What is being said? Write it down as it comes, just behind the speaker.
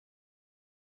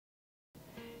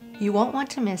You won't want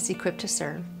to miss Equipped to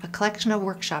Serve, a collection of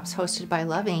workshops hosted by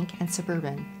Love Inc. and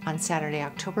Suburban on Saturday,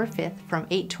 October 5th from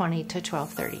 8:20 to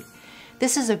 12:30.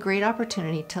 This is a great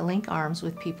opportunity to link arms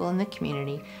with people in the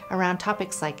community around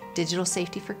topics like digital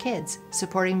safety for kids,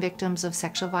 supporting victims of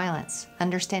sexual violence,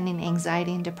 understanding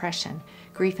anxiety and depression,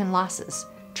 grief and losses,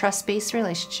 trust-based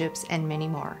relationships, and many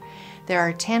more. There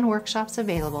are 10 workshops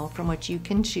available from which you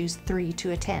can choose 3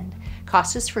 to attend.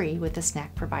 Cost is free with a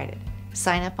snack provided.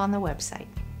 Sign up on the website.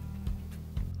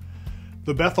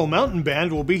 The Bethel Mountain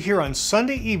Band will be here on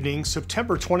Sunday evening,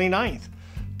 September 29th.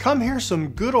 Come hear some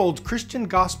good old Christian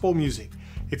gospel music.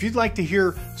 If you'd like to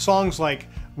hear songs like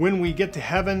When We Get to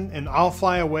Heaven and I'll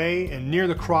Fly Away and Near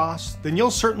the Cross, then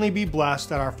you'll certainly be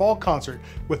blessed at our fall concert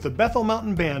with the Bethel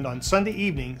Mountain Band on Sunday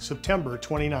evening, September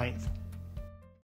 29th.